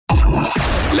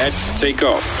Let's take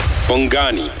off.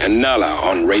 Bongani and Nala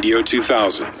on Radio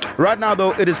 2000. Right now,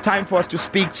 though, it is time for us to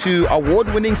speak to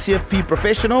award-winning CFP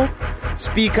professional,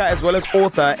 speaker, as well as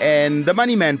author, and the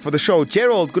money man for the show,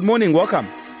 Gerald. Good morning. Welcome.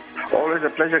 Always a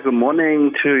pleasure. Good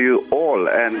morning to you all.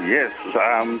 And yes,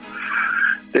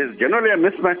 there's generally a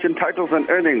mismatch in titles and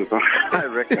earnings, I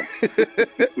reckon.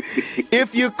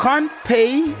 If you can't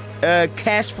pay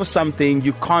cash for something,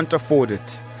 you can't afford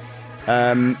it.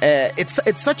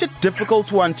 It's such a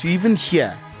difficult one to even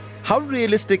hear. How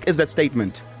realistic is that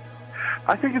statement?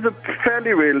 I think it's a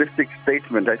fairly realistic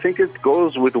statement. I think it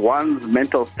goes with one's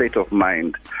mental state of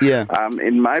mind. Yeah.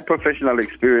 In my professional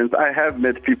experience, I have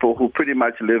met people who pretty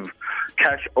much live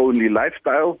cash-only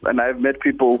lifestyles, and I've met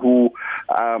people who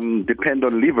depend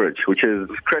on leverage, which is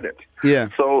credit. Yeah.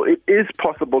 So it is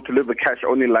possible to live a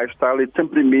cash-only lifestyle. It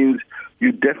simply means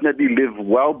you definitely live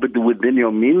well within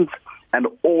your means, and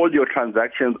all your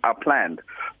transactions are planned.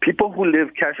 People who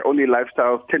live cash-only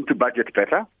lifestyles tend to budget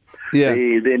better. Yeah.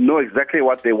 They know exactly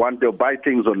what they want. They'll buy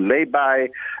things on lay-by.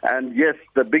 And yes,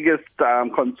 the biggest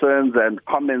concerns and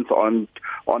comments on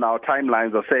our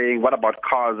timelines are saying, what about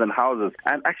cars and houses?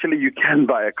 And actually, you can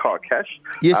buy a car cash.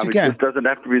 Yes, you can. It just doesn't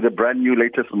have to be the brand new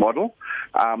latest model.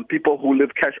 People who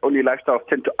live cash-only lifestyles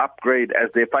tend to upgrade as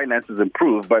their finances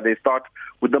improve, but they start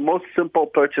with the most simple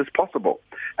purchase possible.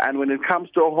 And when it comes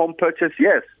to a home purchase,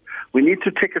 yes, we need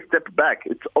to take a step back.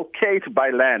 It's okay to buy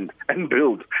land and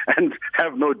build and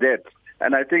have no debt.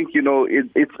 And I think,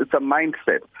 it's a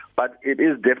mindset, but it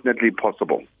is definitely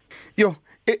possible.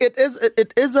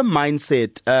 It is a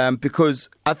mindset because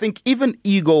I think even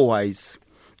ego-wise,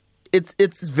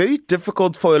 it's very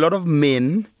difficult for a lot of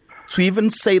men to even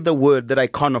say the word that I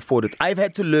can't afford it. I've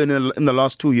had to learn in the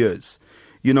last 2 years.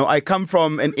 I come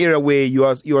from an era where you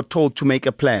are told to make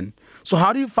a plan. So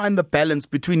how do you find the balance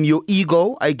between your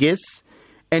ego, I guess,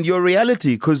 and your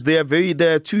reality? Because they are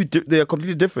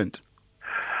completely different.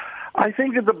 I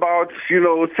think it's about,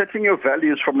 setting your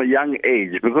values from a young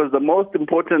age, because the most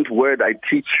important word I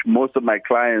teach most of my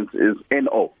clients is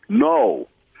N-O, no.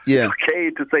 Yeah. It's okay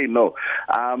to say no,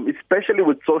 especially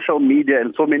with social media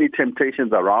and so many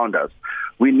temptations around us.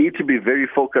 We need to be very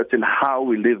focused in how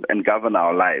we live and govern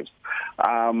our lives.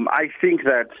 I think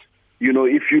that,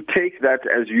 if you take that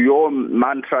as your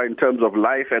mantra in terms of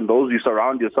life and those you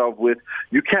surround yourself with,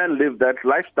 you can live that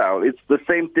lifestyle. It's the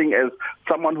same thing as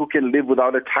someone who can live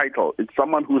without a title. It's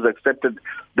someone who's accepted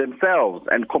themselves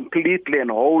and completely and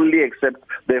wholly accept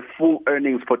their full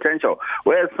earnings potential.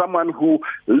 Whereas someone who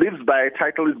lives by a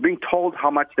title is being told how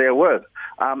much they're worth.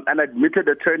 An admitted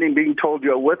attorney being told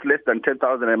you're worth less than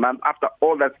 10,000 a month after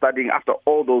all that studying, after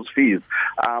all those fees.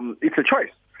 It's a choice.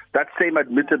 That same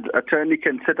admitted attorney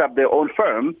can set up their own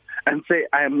firm and say,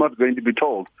 I am not going to be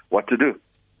told what to do.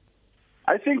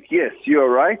 I think, yes, you're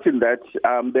right in that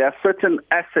there are certain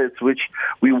assets which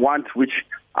we want, which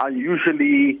are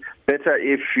usually better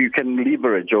if you can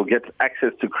leverage or get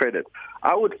access to credit.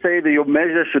 I would say that your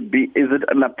measure should be, is it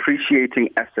an appreciating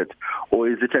asset or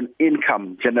is it an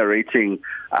income-generating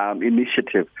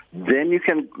initiative? Then you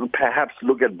can perhaps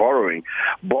look at borrowing.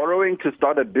 Borrowing to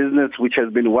start a business which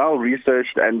has been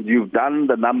well-researched and you've done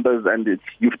the numbers and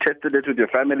you've tested it with your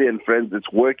family and friends,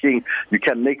 it's working, you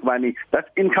can make money, that's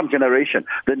income generation.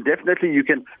 Then definitely you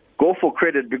can go for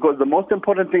credit, because the most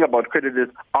important thing about credit is,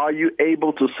 are you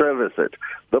able to service it?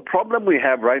 The problem we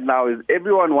have right now is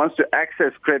everyone wants to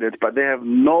access credit, but they have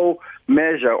no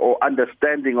measure or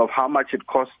understanding of how much it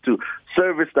costs to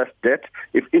service that debt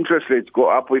if interest rates go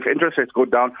up, or if interest rates go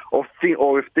down, or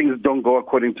if things don't go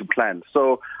according to plan.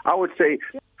 So I would say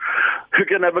you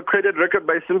can have a credit record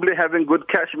by simply having good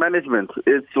cash management.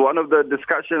 It's one of the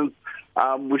discussions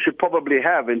we should probably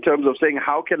have in terms of saying,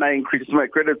 how can I increase my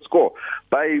credit score?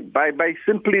 By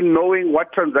simply knowing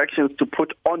what transactions to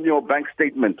put on your bank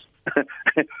statement.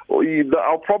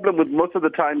 Our problem with most of the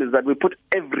time is that we put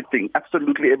everything,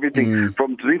 absolutely everything,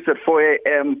 from drinks at 4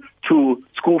 a.m. to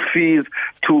school fees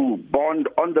to bond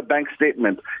on the bank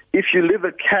statement. If you live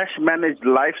a cash-managed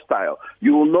lifestyle,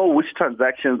 you will know which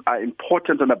transactions are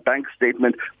important on a bank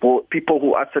statement for people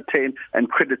who ascertain and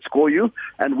credit score you,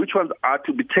 and which ones are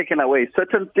to be taken away.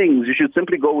 Certain things, you should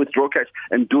simply go withdraw cash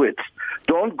and do it.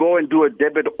 Don't go and do a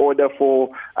debit order for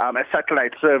a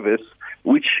satellite service,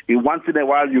 which once in a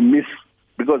while you miss,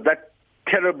 because that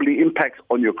terribly impacts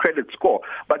on your credit score.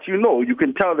 But you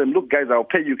can tell them, look, guys, I'll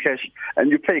pay you cash, and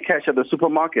you pay cash at the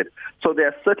supermarket. So there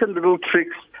are certain little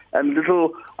tricks and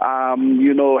little,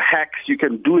 hacks you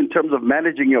can do in terms of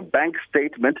managing your bank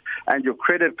statement and your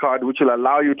credit card, which will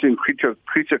allow you to increase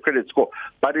your credit score.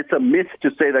 But it's a myth to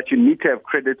say that you need to have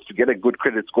credit to get a good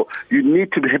credit score. You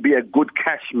need to be a good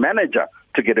cash manager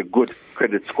to get a good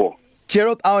credit score.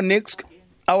 Gerald, our next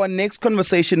our next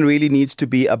conversation really needs to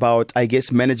be about, I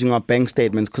guess, managing our bank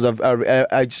statements, because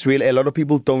I just really, a lot of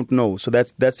people don't know. So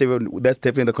that's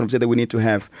definitely the conversation that we need to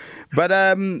have. But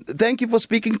thank you for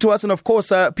speaking to us. And of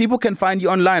course, people can find you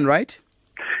online, right?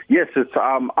 Yes, it's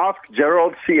Ask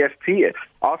Gerald CFP.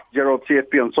 Ask Gerald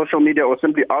CFP on social media, or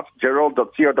simply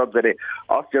askgerald.co.za.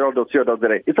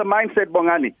 Askgerald.co.za. It's a mindset,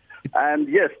 Bongani. And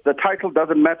yes, the title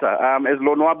doesn't matter. As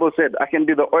Lonwabo said, I can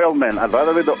be the oil man. I'd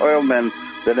rather be the oil man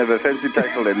than have a fancy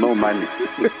title and no money.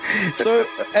 So,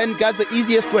 and guys, the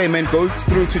easiest way, man, go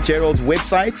through to Gerald's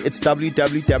website. It's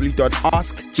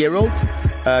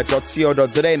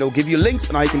www.askgerald.co.za, and it'll give you links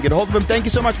on how you can get a hold of him. Thank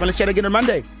you so much, man. Let's chat again on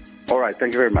Monday. All right,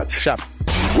 thank you very much. Sharp.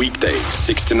 Weekdays,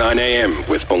 6 to 9 a.m.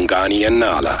 with Bongani and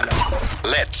Nala.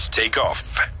 Let's take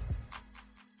off.